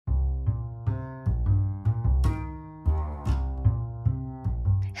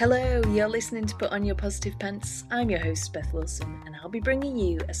Hello, you're listening to Put On Your Positive Pants. I'm your host, Beth Wilson, and I'll be bringing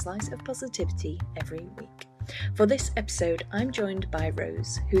you a slice of positivity every week. For this episode, I'm joined by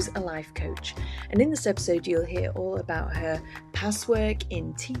Rose, who's a life coach. And in this episode, you'll hear all about her past work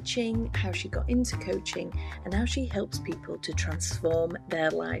in teaching, how she got into coaching, and how she helps people to transform their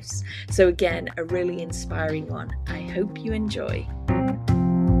lives. So again, a really inspiring one. I hope you enjoy.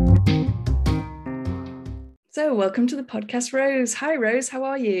 So welcome to the podcast, Rose. Hi, Rose. How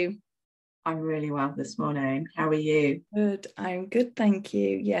are you? I'm really well this morning. How are you? Good. I'm good, thank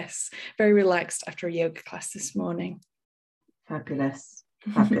you. Yes, very relaxed after a yoga class this morning. Fabulous.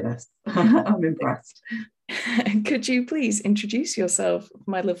 I'm impressed. Could you please introduce yourself,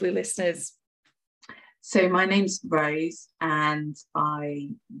 my lovely listeners? So my name's Rose and I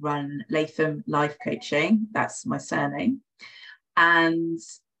run Latham Life Coaching. That's my surname. And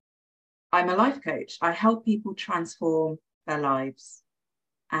I'm a life coach. I help people transform their lives.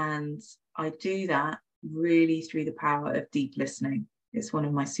 And I do that really through the power of deep listening. It's one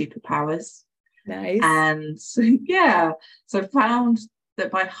of my superpowers. Nice. And so I found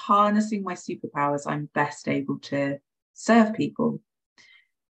that by harnessing my superpowers, I'm best able to serve people.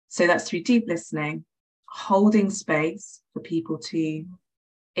 So that's through deep listening, holding space for people to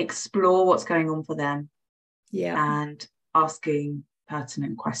explore what's going on for them, and asking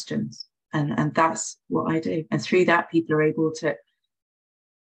pertinent questions. And that's what I do. And through that, people are able to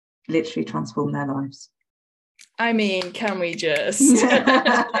literally transform their lives. I mean, can we just?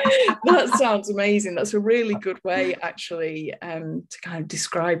 That sounds amazing. That's a really good way, actually, to kind of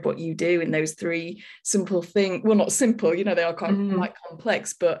describe what you do in those three simple things. Well, not simple, they are quite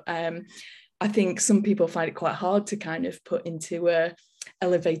complex, but I think some people find it quite hard to kind of put into a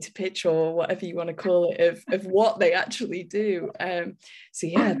elevator pitch or whatever you want to call it of what they actually do. So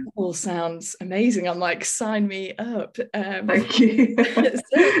that all sounds amazing. I'm like, sign me up. Thank you.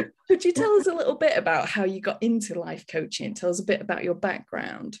 So could you tell us a little bit about how you got into life coaching? Tell us a bit about your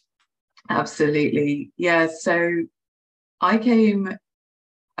background. Absolutely. Yeah. So I've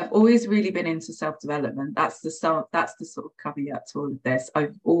always really been into self-development. That's the sort of caveat to all of this.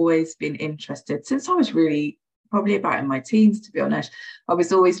 I've always been interested since I was really probably about in my teens, to be honest. I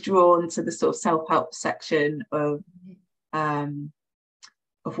was always drawn to the sort of self-help section of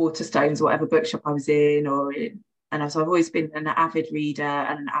Waterstones, whatever bookshop I was in, and I've always been an avid reader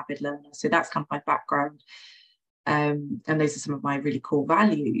and an avid learner. So that's kind of my background. And those are some of my really core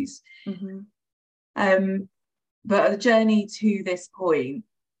values. But the journey to this point,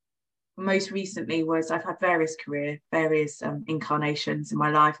 most recently, was I've had various incarnations in my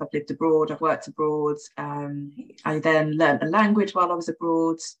life. I've lived abroad, I've worked abroad. I then learned a language while I was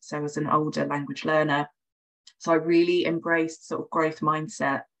abroad. So I was an older language learner. So I really embraced sort of growth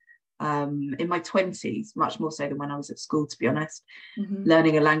mindset in my 20s, much more so than when I was at school, to be honest.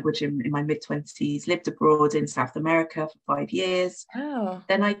 Learning a language in my mid-20s, lived abroad in South America for 5 years. Wow.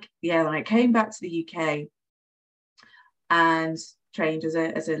 Then I came back to the UK and trained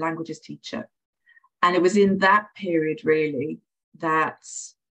as a languages teacher. And it was in that period really that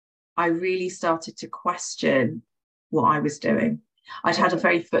I really started to question what I was doing. I'd had a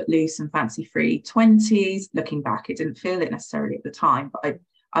very footloose and fancy-free 20s. Looking back, it didn't feel it necessarily at the time, but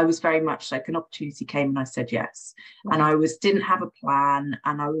I was very much like, an opportunity came and I said yes. And I didn't have a plan,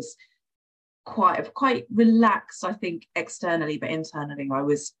 and I was quite relaxed, I think, externally, but internally I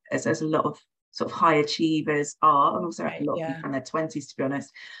was, as a lot of sort of high achievers are, and also a lot of people in their 20s, to be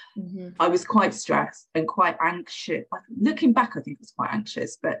honest. I was quite stressed and quite anxious. Looking back, I think I was quite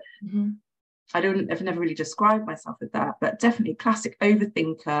anxious, but I've never really described myself with that, but definitely classic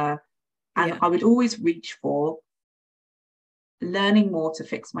overthinker. And I would always reach for learning more to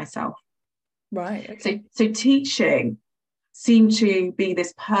fix myself. Right. Okay. So teaching seemed to be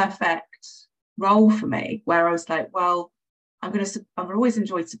this perfect role for me, where I was like, well, I've always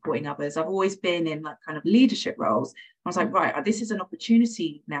enjoyed supporting others. I've always been in like kind of leadership roles. I was like, right, this is an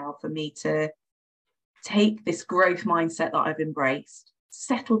opportunity now for me to take this growth mindset that I've embraced,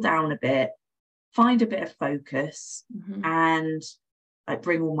 settle down a bit, find a bit of focus, and like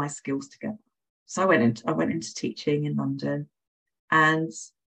bring all my skills together. So I went into teaching in London, and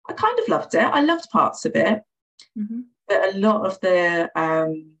I kind of loved it. I loved parts of it, but a lot of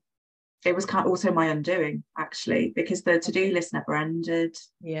it was kind of also my undoing, actually, because the to-do list never ended.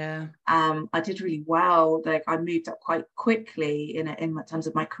 I did really well. Like, I moved up quite quickly in terms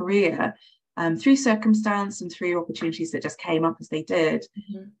of my career, through circumstance and through opportunities that just came up as they did.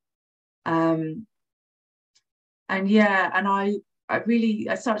 And I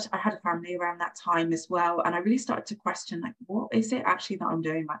had a family around that time as well, and I really started to question, like, what is it actually that I'm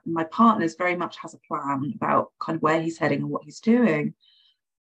doing? My partner very much has a plan about kind of where he's heading and what he's doing.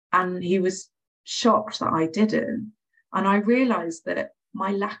 And he was shocked that I didn't. And I realized that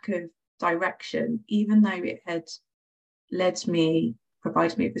my lack of direction, even though it had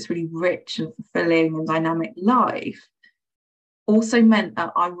provided me with this really rich and fulfilling and dynamic life, also meant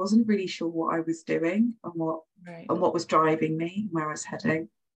that I wasn't really sure what I was doing and what was driving me, where I was heading.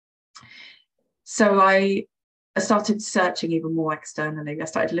 So I started searching even more externally. I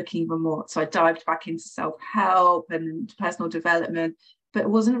started looking even more. So I dived back into self-help and personal development, but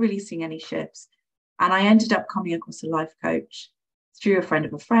wasn't really seeing any shifts. And I ended up coming across a life coach through a friend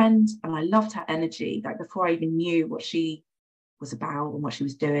of a friend, and I loved her energy, like before I even knew what she was about and what she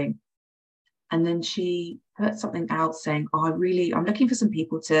was doing. And then she put something out saying, oh, I'm looking for some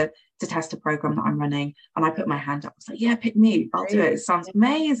people to test a program that I'm running. And I put my hand up. I was like, yeah, pick me. I'll do it. It sounds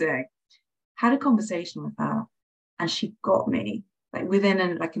amazing. Had a conversation with her, and she got me. Like within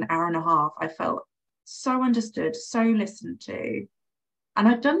an hour and a half, I felt so understood, so listened to. And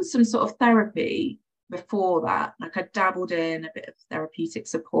I'd done some sort of therapy before that. Like I dabbled in a bit of therapeutic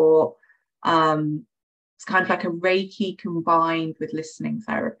support. It's kind of like a Reiki combined with listening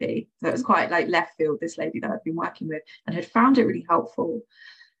therapy. So it was quite like left field, this lady that I'd been working with, and had found it really helpful.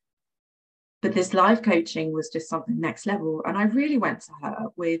 But this life coaching was just something next level. And I really went to her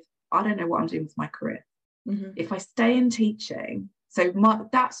with, I don't know what I'm doing with my career. Mm-hmm. If I stay in teaching,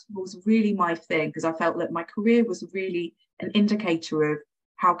 that was really my thing, because I felt that my career was really an indicator of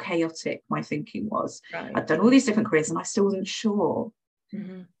how chaotic my thinking was. Right. I'd done all these different careers and I still wasn't sure.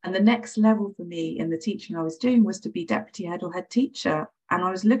 Mm-hmm. And the next level for me in the teaching I was doing was to be deputy head or head teacher. And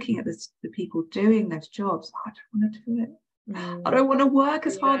I was looking at the people doing those jobs. I don't want to do it. I don't want to work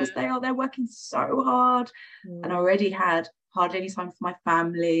as hard as they are. They're working so hard. And I already had hardly any time for my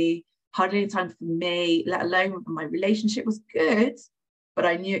family, hardly any time for me, let alone when my relationship was good, but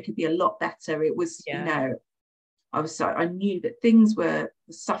I knew it could be a lot better. It was, I knew that things were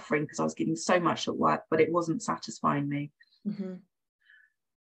suffering because I was giving so much at work, but it wasn't satisfying me. Mm-hmm.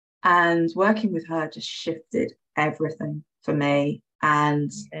 And working with her just shifted everything for me.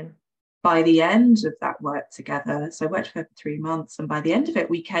 And by the end of that work together, so I worked with her for 3 months, and by the end of it,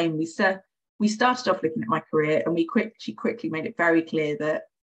 we started off looking at my career, and she quickly made it very clear that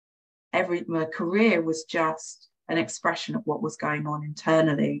my career was just an expression of what was going on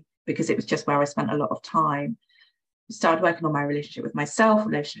internally, because it was just where I spent a lot of time. I started working on my relationship with myself,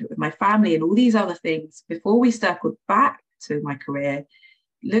 relationship with my family, and all these other things before we circled back to my career.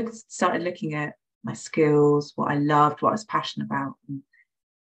 Started looking at my skills, what I loved, what I was passionate about.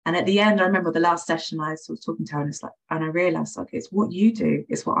 And at the end, I remember the last session, I was talking to her, and I realized, okay, it's what you do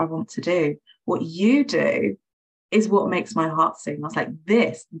is what I want to do. What you do is what makes my heart sing. I was like,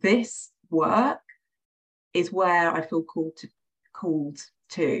 this work is where I feel called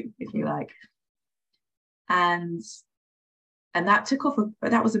to, if you like. And that took off, but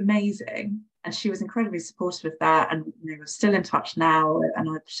that was amazing. And she was incredibly supportive of that. And we're still in touch now. And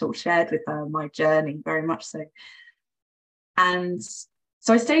I've sort of shared with her my journey, very much so. And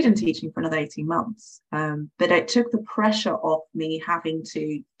so I stayed in teaching for another 18 months. But it took the pressure off me having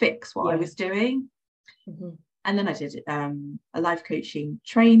to fix what I was doing. Mm-hmm. And then I did a life coaching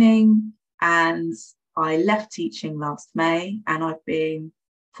training, and I left teaching last May, and I've been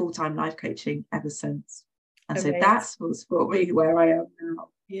full-time life coaching ever since. And so that's what's brought me where I am now.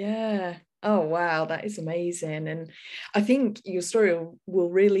 Yeah. Oh, wow. That is amazing. And I think your story will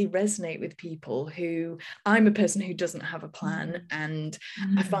really resonate with people who, I'm a person who doesn't have a plan. And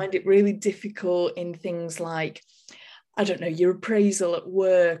I find it really difficult in things like, I don't know, your appraisal at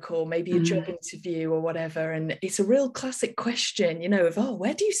work, or maybe a job interview or whatever. And it's a real classic question, of,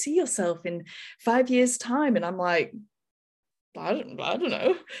 where do you see yourself in 5 years' time? And I'm like, I don't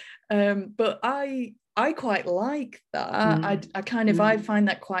know. But I quite like that. I find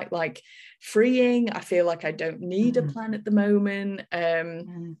that quite like freeing. I feel like I don't need a plan at the moment.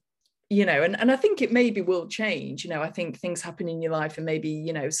 And I think it maybe will change. I think things happen in your life, and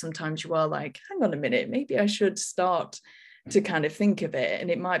maybe, sometimes you are like, hang on a minute, maybe I should start to kind of think of it.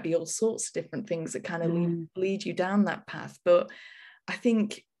 And it might be all sorts of different things that kind of lead you down that path. But I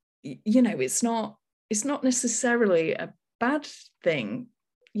think, it's not necessarily a bad thing,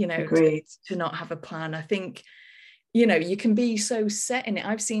 to not have a plan. I think, you can be so set in it.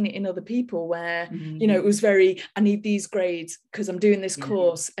 I've seen it in other people where, it was very, I need these grades because I'm doing this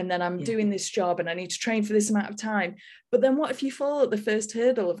course, and then I'm doing this job, and I need to train for this amount of time. But then what if you fall at the first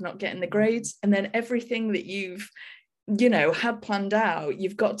hurdle of not getting the grades, and then everything that you've, had planned out,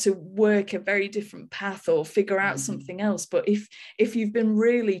 you've got to work a very different path or figure out something else. But if you've been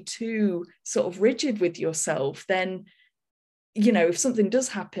really too sort of rigid with yourself, then, if something does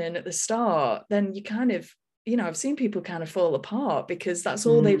happen at the start, then you kind of I've seen people kind of fall apart because that's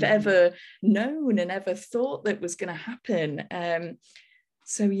all they've ever known and ever thought that was going to happen.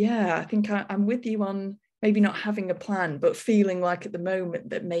 So yeah, I think I'm with you on maybe not having a plan, but feeling like at the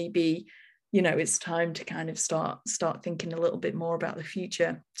moment that maybe, it's time to kind of start thinking a little bit more about the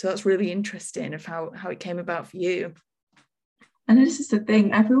future. So that's really interesting of how it came about for you. And this is the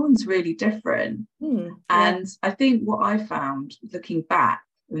thing, everyone's really different. Yeah. And I think what I found looking back,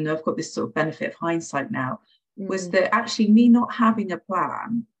 and I've got this sort of benefit of hindsight now, was that actually me not having a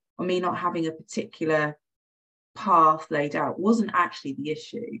plan or me not having a particular path laid out wasn't actually the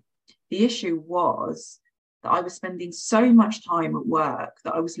issue. The issue was that I was spending so much time at work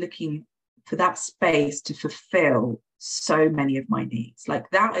that I was looking for that space to fulfill so many of my needs. Like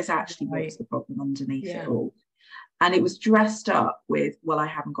that is actually what was the problem underneath it all. And it was dressed up with, well, I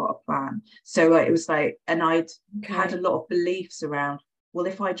haven't got a plan. So it was like, and I'd had a lot of beliefs around, well,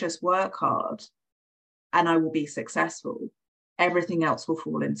 if I just work hard and I will be successful, everything else will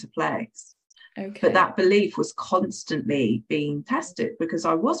fall into place. But that belief was constantly being tested because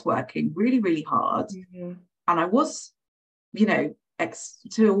I was working really, really hard. And I was,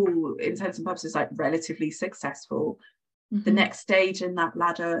 to all intents and purposes, like relatively successful. The next stage in that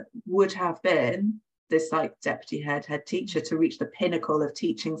ladder would have been this like deputy head teacher to reach the pinnacle of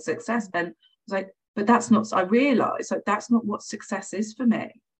teaching success. And I was like, but that's not, I realized like that's not what success is for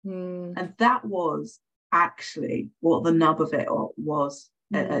me. And that was actually what the nub of it was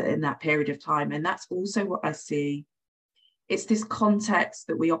in that period of time. And that's also what I see. It's this context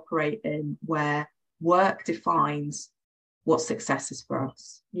that we operate in where work defines what success is for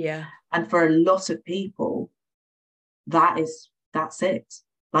us. Yeah. And for a lot of people, that's it.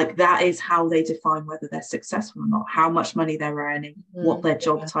 Like that is how they define whether they're successful or not, how much money they're earning, what their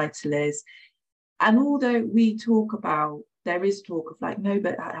job title is. And although there is talk of like, no,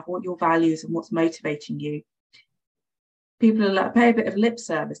 but what your values and what's motivating you, people are like, pay a bit of lip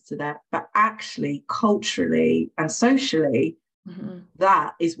service to that, but actually culturally and socially,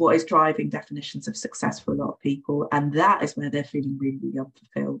 that is what is driving definitions of success for a lot of people. And that is where they're feeling really, really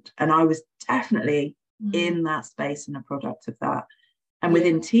unfulfilled. And I was definitely in that space and a product of that. And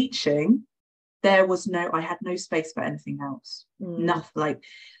within teaching, I had no space for anything else. Nothing like,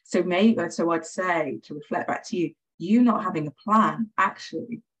 so I'd say, to reflect back to you not having a plan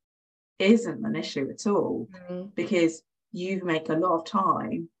actually isn't an issue at all, because you make a lot of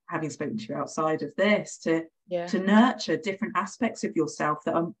time, having spoken to you outside of this, to nurture different aspects of yourself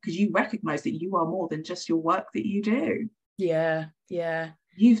because you recognize that you are more than just your work that you do.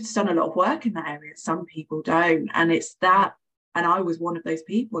 You've done a lot of work in that area. Some people don't, and it's that. And I was one of those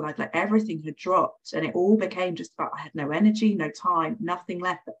people. Like everything had dropped, and it all became just about, I had no energy, no time, nothing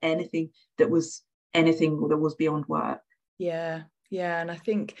left but anything that was beyond work. Yeah. And I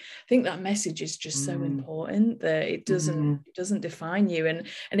think that message is just so important, that it doesn't define you, and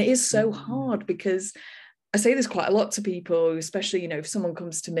it is so hard, because I say this quite a lot to people, especially, if someone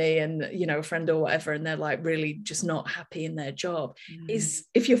comes to me and, a friend or whatever, and they're like really just not happy in their job, is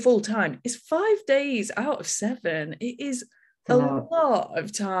if you're full time, it's 5 days out of 7. It is a lot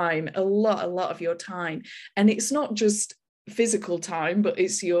of time, a lot of your time. And it's not just physical time, but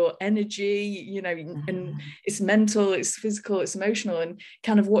it's your energy, and it's mental, it's physical, it's emotional, and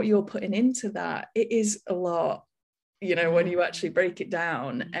kind of what you're putting into that. It is a lot, when you actually break it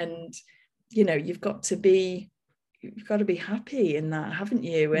down. And you've got to be happy in that, haven't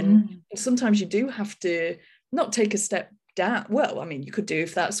you? And sometimes you do have to not take a step down. Well, I mean, you could do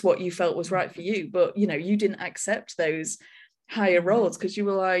if that's what you felt was right for you, but you didn't accept those higher roles because you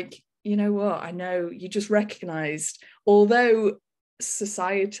were like, you know what, I know, you just recognized, although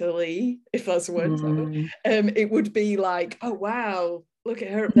societally, if that's a word, it would be like, oh wow, look at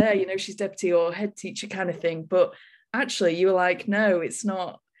her up there, she's deputy or head teacher kind of thing. But actually you were like, no, it's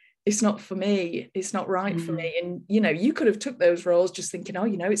not for me, it's not right for me. And you could have took those roles just thinking, oh,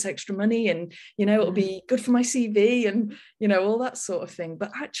 it's extra money, and it'll be good for my CV, and all that sort of thing.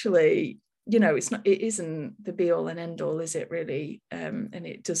 But actually, it isn't the be all and end all, is it really? And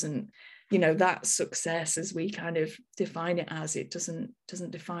it doesn't, that success as we kind of define it as, it doesn't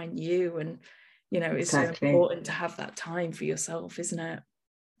define you. And it's so important to have that time for yourself, isn't it?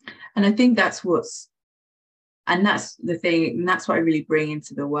 And I think that's the thing, and that's what I really bring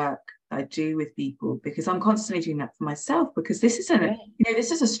into the work I do with people, because I'm constantly doing that for myself, because this isn't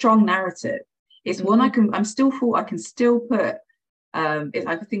this is a strong narrative. It's one I can still put if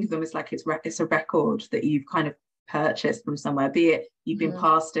I could think of them as like it's a record that you've kind of purchased from somewhere, be it you've been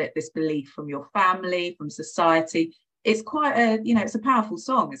passed it, this belief from your family, from society. It's quite it's a powerful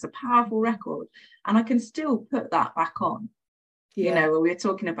song, it's a powerful record, and I can still put that back on. We're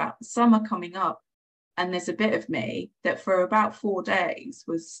talking about the summer coming up, And there's a bit of me that for about 4 days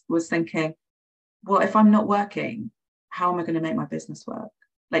was thinking, well, if I'm not working, how am I going to make my business work?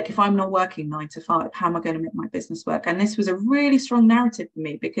 Like, if I'm not working 9 to 5, how am I going to make my business work? And this was a really strong narrative for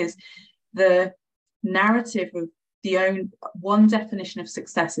me, because the narrative of one definition of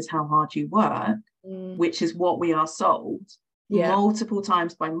success is how hard you work, which is what we are sold multiple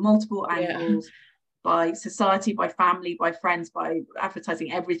times by multiple angles, by society, by family, by friends, by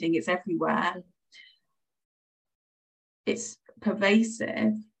advertising, everything. It's everywhere. It's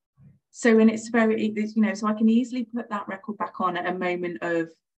pervasive. So, and it's very, you know, so I can easily put that record back on at a moment of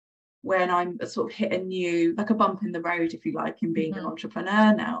when I'm sort of hit a new, like a bump in the road, if you like, in being an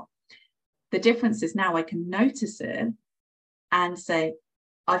entrepreneur now. The difference is now I can notice it and say,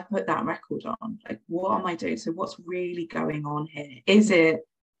 I've put that record on. Like, what am I doing? So what's really going on here? Is it,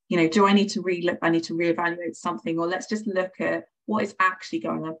 you know, do I need to relook? I need to reevaluate something, or let's just look at what is actually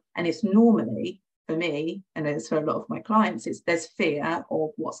going on. And it's normally, for me, and it's for a lot of my clients, there's fear of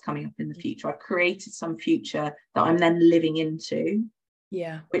what's coming up in the future. I've created some future that I'm then living into.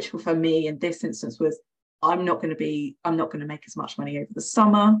 Yeah. Which for me in this instance was, I'm not going to make as much money over the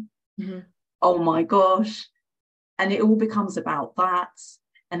summer. Oh my gosh. And it all becomes about that.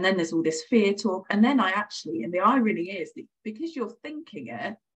 And then there's all this fear talk. And then and the irony is that because you're thinking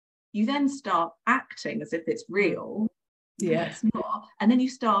it, you then start acting as if it's real. Yeah. It's not. And then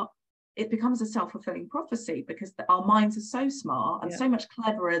it becomes a self-fulfilling prophecy, because our minds are so smart and so much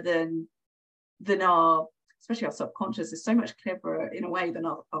cleverer than our, especially our subconscious is so much cleverer in a way than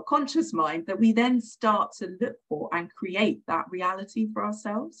our conscious mind, that we then start to look for and create that reality for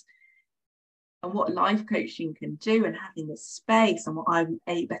ourselves. And what life coaching can do, and having this space, and what I'm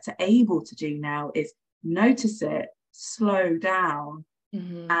better able to do now, is notice it, slow down,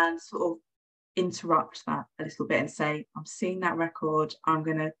 and sort of interrupt that a little bit and say, I'm seeing that record, I'm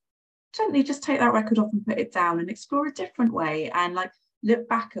going to gently just take that record off and put it down and explore a different way, and like look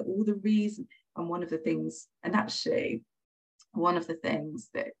back at all the reasons. And one of the things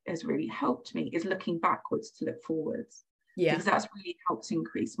that has really helped me is looking backwards to look forwards. Because that's really helped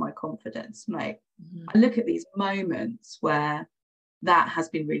increase my confidence. Like, I look at these moments where that has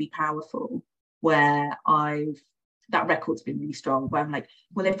been really powerful, where that record's been really strong, where I'm like,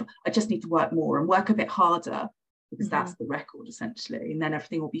 well, if I just need to work more and work a bit harder, because that's the record essentially, and then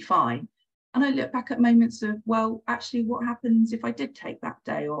everything will be fine. And I look back at moments of, well, actually, what happens if I did take that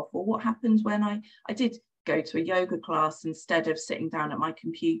day off? Or what happens when I did go to a yoga class instead of sitting down at my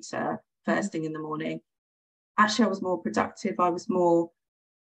computer first thing in the morning? Actually, I was more productive. I was more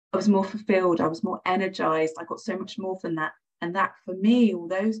fulfilled. I was more energized. I got so much more from that. And that, for me, all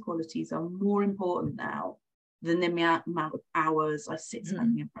those qualities are more important now than the amount of hours I sit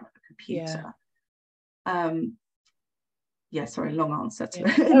standing in front of a computer. Sorry, long answer to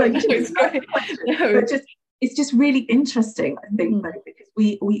it. No, it's great. But it's just really interesting, I think, though, because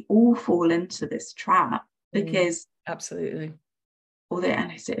we all fall into this trap, because absolutely.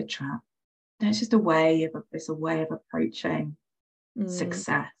 And is it a trap? No, it's just a way of approaching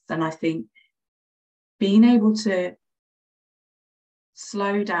success. And I think being able to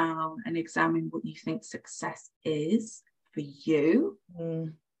slow down and examine what you think success is for you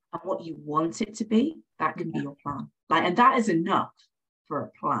and what you want it to be, that can be your plan. Like, and that is enough for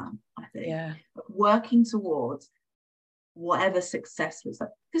a plan, I think. But working towards whatever success looks like,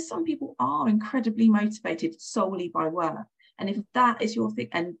 because some people are incredibly motivated solely by work. And if that is your thing,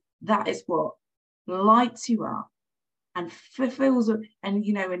 and that is what lights you up and fulfills, and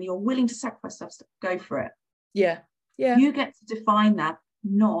you know, and you're willing to sacrifice stuff, go for it. You get to define that,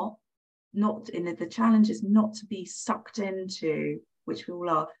 not in the challenge is not to be sucked into, which we all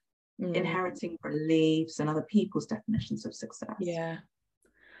are, inheriting beliefs and other people's definitions of success.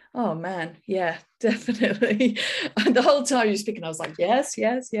 Oh man, definitely. And the whole time you're speaking, I was like, yes.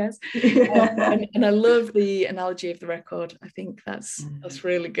 And I love the analogy of the record. I think that's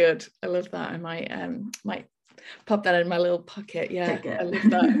really good. I love that. I might pop that in my little pocket. I love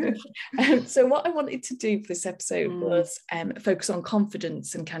that. So what I wanted to do for this episode was focus on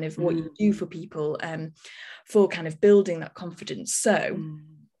confidence and kind of what you do for people for kind of building that confidence. So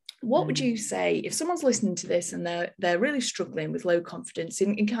what would you say if someone's listening to this and they're really struggling with low confidence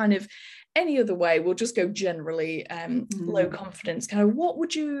in kind of any other way? We'll just go generally low confidence. Kind of what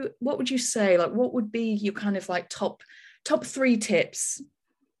would you say? Like, what would be your kind of like top 3 tips?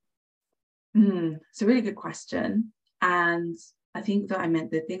 It's a really good question, and I think that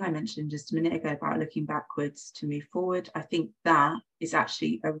the thing I mentioned just a minute ago about looking backwards to move forward. I think that is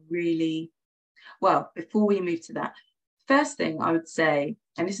actually a really Before we move to that, first thing I would say,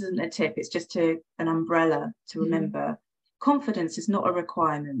 and this isn't a tip, it's just an umbrella to remember, confidence is not a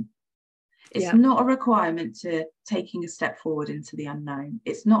requirement. It's not a requirement to taking a step forward into the unknown.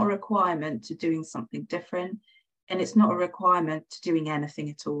 It's not a requirement to doing something different. And it's not a requirement to doing anything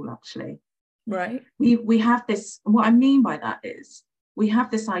at all, actually. Right. We have this, what I mean by that is we have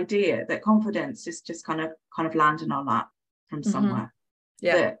this idea that confidence is just kind of land in our lap from somewhere.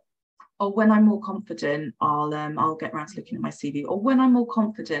 Yeah. That, or when I'm more confident, I'll get around to looking at my CV. Or when I'm more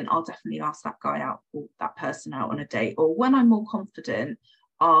confident, I'll definitely ask that guy out or that person out on a date. Or when I'm more confident,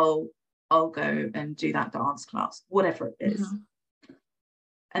 I'll go and do that dance class, whatever it is.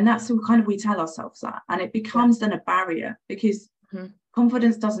 And that's what kind of we tell ourselves that. And it becomes then a barrier, because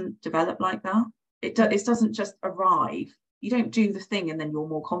confidence doesn't develop like that. It doesn't just arrive. You don't do the thing and then you're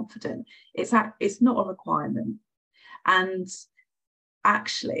more confident. It's not a requirement. And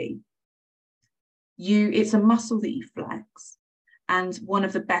actually, it's a muscle that you flex. And one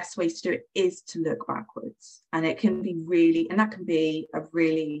of the best ways to do it is to look backwards. And it can be that can be a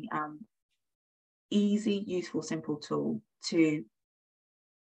really easy, useful, simple tool to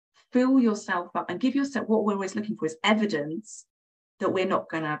fill yourself up and give yourself, what we're always looking for is evidence that we're not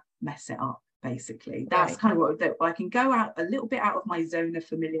going to mess it up, basically. That's kind of what I can go out a little bit out of my zone of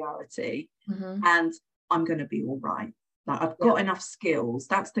familiarity and I'm going to be all right. Like I've got enough skills.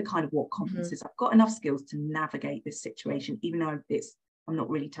 That's the kind of what confidence is. I've got enough skills to navigate this situation, even though I'm not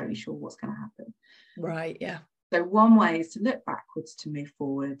really totally sure what's going to happen. Right, yeah. So one way is to look backwards to move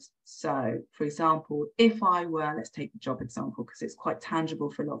forward. So, for example, if I were, let's take the job example, because it's quite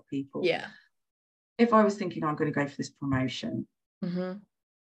tangible for a lot of people. Yeah. If I was thinking I'm going to go for this promotion, you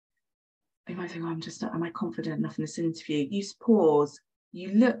might think, am I confident enough in this interview? You pause,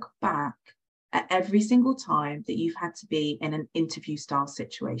 you look back at every single time that you've had to be in an interview style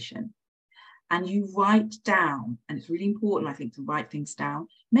situation. And you write down, and it's really important, I think, to write things down,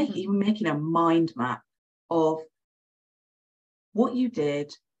 even making a mind map of what you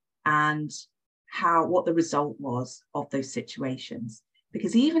did and what the result was of those situations.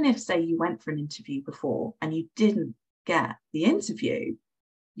 Because even if, say, you went for an interview before and you didn't get the interview,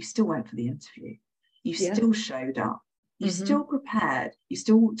 you still went for the interview. You still showed up. You still prepared. You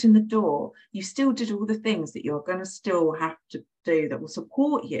still walked in the door. You still did all the things that you're going to still have to do that will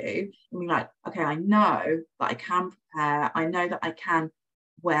support you. And be like, okay, I know that I can prepare. I know that I can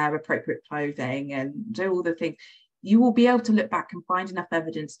wear appropriate clothing and do all the things. You will be able to look back and find enough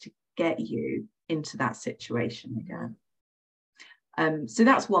evidence to get you into that situation again. So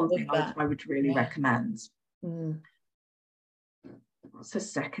that's one thing I would really recommend. What's the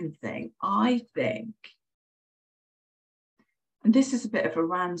second thing? I think, and this is a bit of a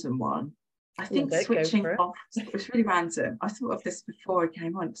random one, I think switching off, it's really random. I thought of this before I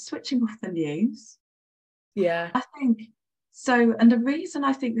came on, switching off the news. Yeah. I think so. And the reason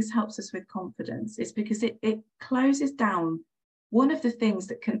I think this helps us with confidence is because it closes down one of the things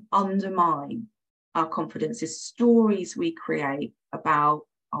that can undermine our confidence is stories we create about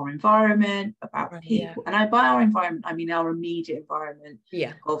our environment, about people. And by our environment, I mean our immediate environment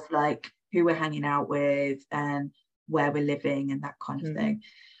of like who we're hanging out with and where we're living and that kind of thing.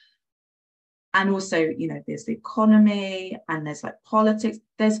 And also, you know, there's the economy and there's like politics.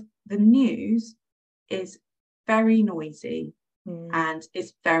 There's the news is very noisy and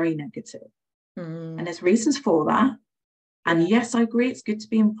it's very negative. And there's reasons for that. And yes, I agree, it's good to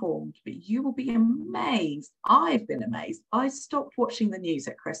be informed, but you will be amazed. I've been amazed. I stopped watching the news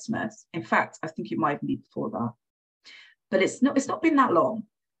at Christmas. In fact, I think it might be before that. But it's not been that long.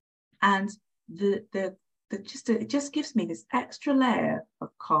 And it just gives me this extra layer of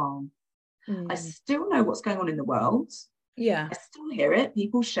calm. I still know what's going on in the world. Yeah. I still hear it.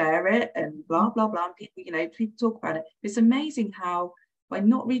 People share it and blah, blah, blah. And people talk about it. It's amazing how by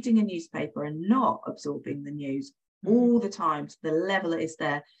not reading a newspaper and not absorbing the news all the time to the level it is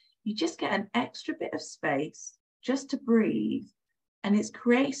there, you just get an extra bit of space just to breathe. And it's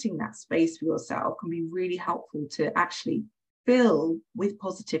creating that space for yourself can be really helpful to actually fill with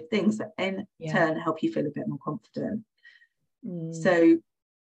positive things that in turn help you feel a bit more confident. So,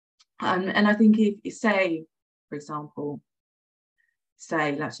 and I think if you say, for example,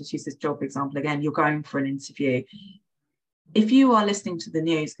 let's just use this job example again, you're going for an interview. If you are listening to the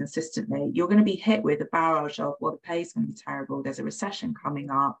news consistently, you're going to be hit with a barrage of, well, the pay is going to be terrible. There's a recession coming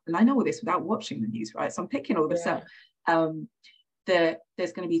up. And I know all this without watching the news, right? So I'm picking all this up. There's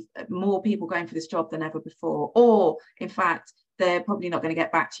going to be more people going for this job than ever before. Or, in fact, they're probably not going to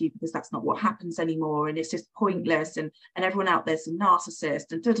get back to you because that's not what happens anymore. And it's just pointless. And everyone out there's a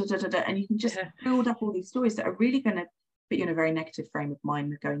narcissist and and you can just build up all these stories that are really going to put you in a very negative frame of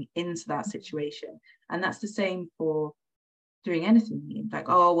mind going into that situation. And that's the same for doing anything. Like,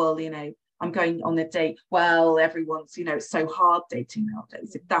 oh, well, I'm going on a date. Well, everyone's, it's so hard dating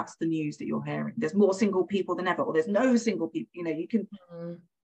nowadays. If that's the news that you're hearing, there's more single people than ever, or there's no single people, you can.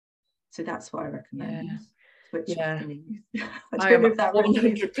 So that's what I recommend. Yeah. Switch off the news. I'm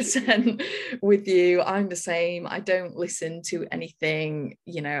 100% with you. I'm the same. I don't listen to anything,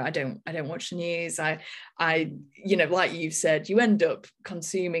 I don't watch the news. I like you said, you end up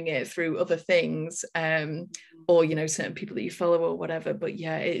consuming it through other things, or certain people that you follow or whatever. But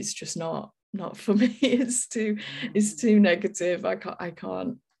yeah, it's just not for me. It's too negative. I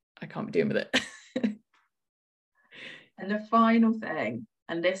can't be doing with it. And the final thing,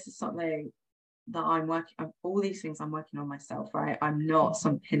 and this is something that I'm working on, all these things I'm working on myself, right? I'm not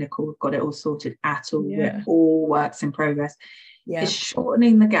some pinnacle, got it all sorted at all. We're all works in progress. Is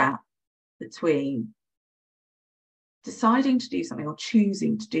shortening the gap between deciding to do something or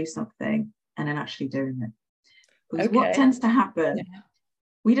choosing to do something and then actually doing it. Because what tends to happen,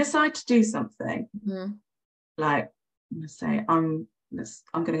 we decide to do something, like, let's say I'm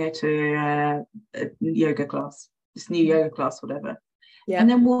going to go to a yoga class, this new yoga class, whatever. And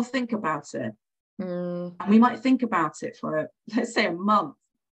then we'll think about it. And we might think about it for, let's say, a month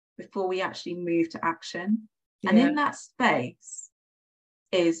before we actually move to action. And in that space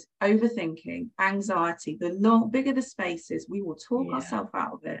is overthinking, anxiety. The bigger the space is, we will talk ourselves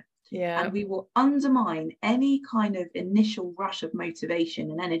out of it. And we will undermine any kind of initial rush of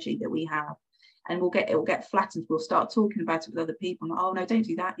motivation and energy that we have. And it will get flattened. We'll start talking about it with other people. And, oh no, don't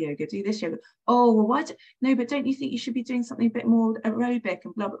do that yoga, do this yoga. Oh, well, no, but don't you think you should be doing something a bit more aerobic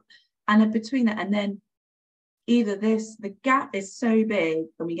and blah, blah. And between that, and then either the gap is so big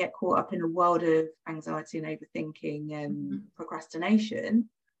and we get caught up in a world of anxiety and overthinking and procrastination,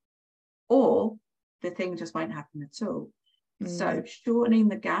 or the thing just won't happen at all. So shortening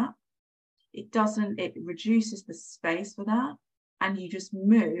the gap, it reduces the space for that. And you just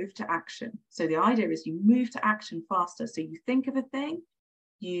move to action. So the idea is you move to action faster. So you think of a thing,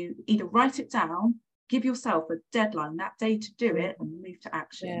 you either write it down, give yourself a deadline that day to do it, and move to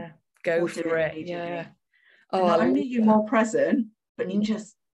action. Yeah, go for it. Yeah. Oh, not only are you more present, but you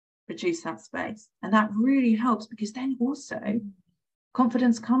just reduce that space. And that really helps, because then also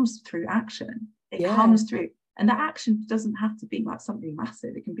confidence comes through action. It comes through. And that action doesn't have to be like something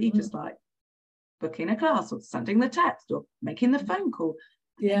massive. It can be just like booking a class or sending the text or making the phone call.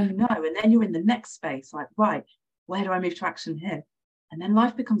 And then you're in the next space, like, right, where do I move to action here? And then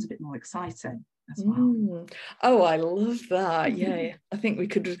life becomes a bit more exciting as well. Oh, I love that. Yeah. I think we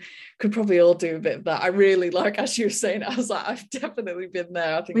could probably all do a bit of that. I really like, as you were saying, I was like, I've definitely been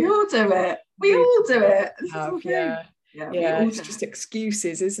there. I think we all do it. It's just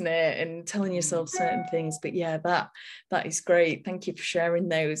excuses, isn't it? And telling yourself certain things. But yeah, that is great. Thank you for sharing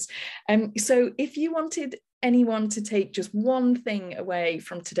those. So if you wanted anyone to take just one thing away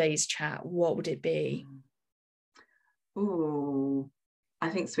from today's chat, what would it be? I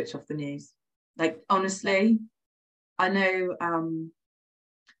think switch off the news. Like, honestly, I know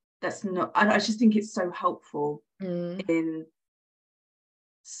that's not, I just think it's so helpful in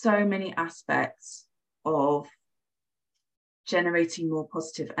so many aspects of generating more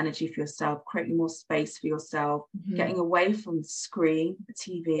positive energy for yourself, creating more space for yourself, getting away from the screen, the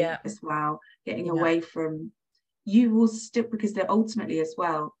TV as well, getting away from, you will still, because they're ultimately as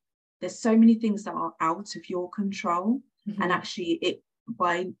well, there's so many things that are out of your control, and actually it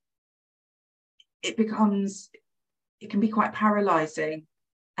can be quite paralyzing.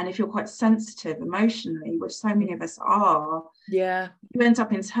 And if you're quite sensitive emotionally, which so many of us are, you end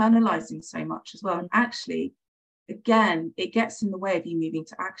up internalizing so much as well. And actually, again, it gets in the way of you moving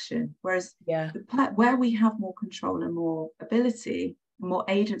to action. Whereas where we have more control and more ability, more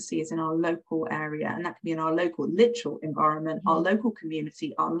agency is in our local area. And that can be in our local literal environment, our local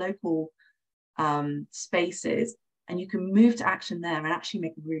community, our local spaces. And you can move to action there and actually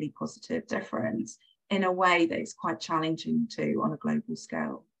make a really positive difference in a way that is quite challenging to on a global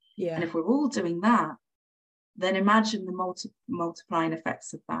scale. And if we're all doing that, then imagine the multiplying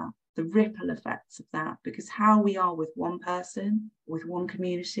effects of that, the ripple effects of that, because how we are with one person, with one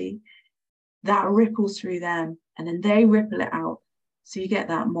community, that ripples through them and then they ripple it out. So you get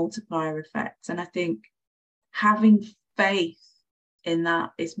that multiplier effect. And I think having faith in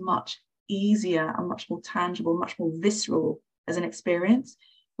that is much easier and much more tangible, much more visceral as an experience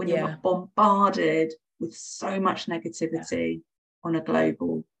when you're not bombarded with so much negativity on a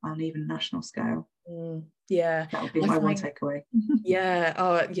global and even national scale. That would be my one takeaway.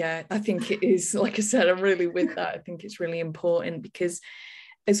 I think it is, like I said, I'm really with that. I think it's really important because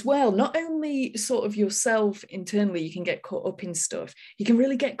as well, not only sort of yourself internally, you can get caught up in stuff, you can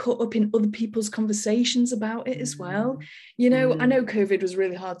really get caught up in other people's conversations about it as well. You know, I know COVID was a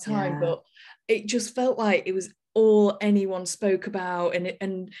really hard time, but it just felt like it was all anyone spoke about,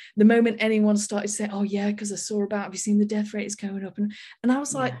 and the moment anyone started saying, oh yeah, because I saw about, have you seen the death rate is going up, and I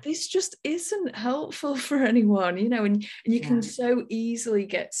was like, this just isn't helpful for anyone, you know, and you can so easily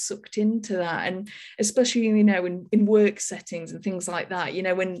get sucked into that, and especially, you know, in work settings and things like that, you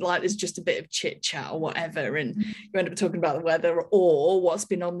know, when like there's just a bit of chit chat or whatever, and you end up talking about the weather or what's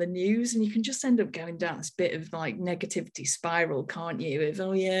been on the news, and you can just end up going down this bit of like negativity spiral, can't you, if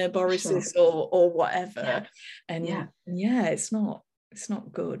oh yeah, Boris is or whatever. And it's not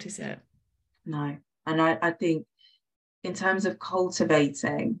good, is it? No. And I think in terms of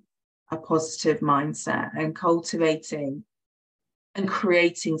cultivating a positive mindset and cultivating and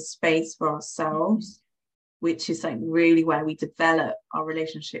creating space for ourselves, which is like really where we develop our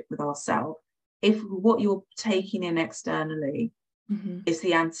relationship with ourselves, if what you're taking in externally is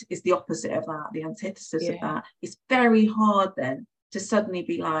the opposite of that, the antithesis of that, it's very hard then to suddenly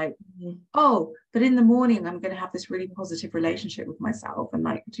be like, oh, but in the morning I'm going to have this really positive relationship with myself and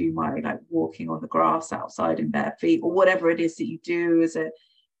like do my like walking on the grass outside in bare feet or whatever it is that you do as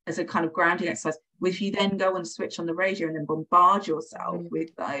a kind of grounding exercise. If you then go and switch on the radio and then bombard yourself with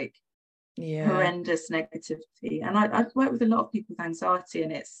like horrendous negativity, and I've worked with a lot of people with anxiety,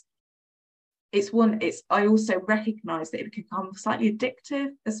 and I also recognize that it can become slightly addictive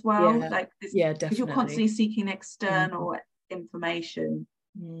as well, like this, because you're constantly seeking external information.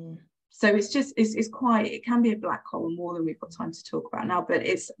 So it can be a black hole more than we've got time to talk about now, but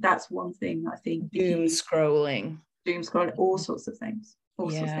that's one thing I think. Doom scrolling, all sorts of things,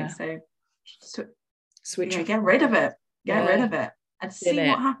 so switch, get rid of it and see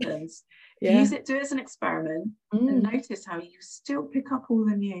what happens. Use it, do it as an experiment, and notice how you still pick up all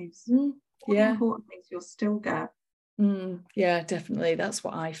the news, all the important things you'll still get. Yeah, definitely. That's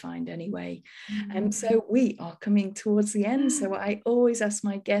what I find anyway. So we are coming towards the end. So I always ask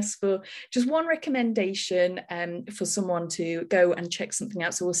my guests for just one recommendation for someone to go and check something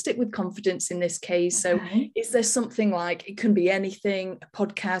out. So we'll stick with confidence in this case. So is there something like, it can be anything, a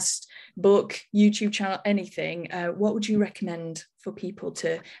podcast, book, YouTube channel, anything. What would you recommend for people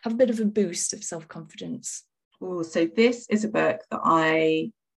to have a bit of a boost of self-confidence? Oh, so this is a book that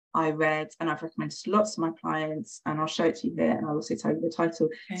I read and I've recommended to lots of my clients, and I'll show it to you here, and I'll also tell you the title.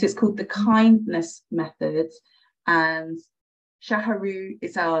 So it's called The Kindness Method, and Shaharu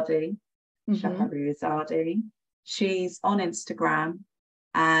Izadi. She's on Instagram,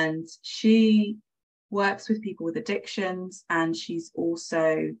 and she works with people with addictions, and she's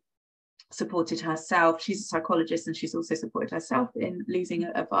also supported herself. She's a psychologist, and she's also supported herself in losing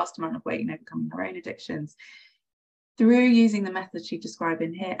a vast amount of weight and overcoming her own addictions through using the method she described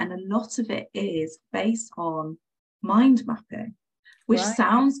in here. And a lot of it is based on mind mapping, which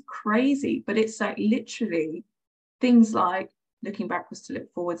sounds crazy, but it's like literally things like looking backwards to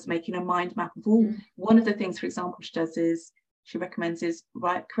look forwards, making a mind map of all. One of the things, for example, she recommends is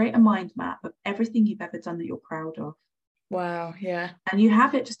create a mind map of everything you've ever done that you're proud of. Wow, yeah. And you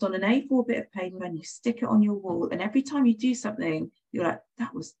have it just on an A4 bit of paper, and you stick it on your wall, and every time you do something, you're like,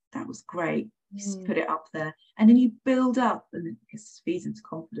 that was great. Just put it up there, and then you build up, and this feeds into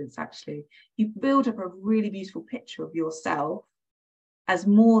confidence actually. You build up a really beautiful picture of yourself as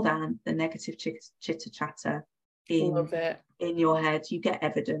more than the negative chitter chatter in your head. You get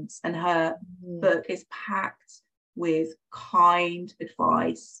evidence, and her book is packed with kind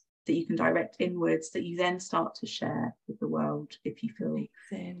advice that you can direct inwards, that you then start to share with the world if you feel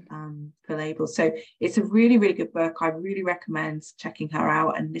able. So it's a really, really good book. I really recommend checking her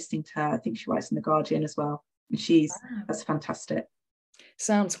out and listening to her. I think she writes in The Guardian as well, and that's fantastic.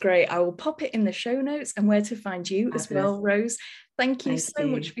 Sounds great. I will pop it in the show notes and where to find you as well, Rose. Thank you so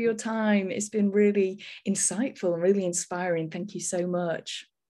much for your time. It's been really insightful and really inspiring. Thank you so much.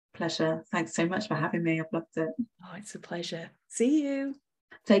 Pleasure. Thanks so much for having me. I've loved it. Oh, it's a pleasure. See you.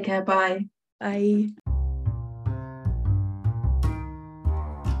 Take care. Bye. Bye.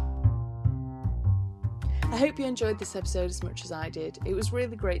 I hope you enjoyed this episode as much as I did. It was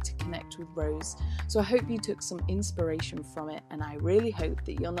really great to connect with Rose, so I hope you took some inspiration from it, and I really hope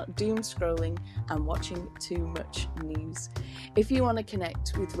that you're not doom scrolling and watching too much news. If you want to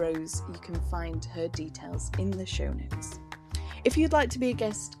connect with Rose, you can find her details in the show notes. If you'd like to be a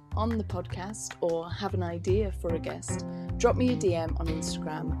guest on the podcast or have an idea for a guest, drop me a DM on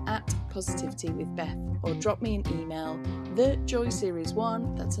Instagram at positivitywithbeth, or drop me an email,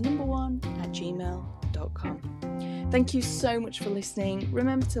 thejoyseries1, that's a number 1, @gmail.com. Thank you so much for listening.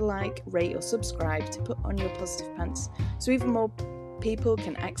 Remember to like, rate or subscribe to put on your positive pants so even more people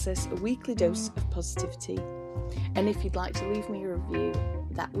can access a weekly dose of positivity. And if you'd like to leave me a review,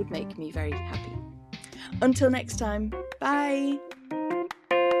 that would make me very happy. Until next time, bye!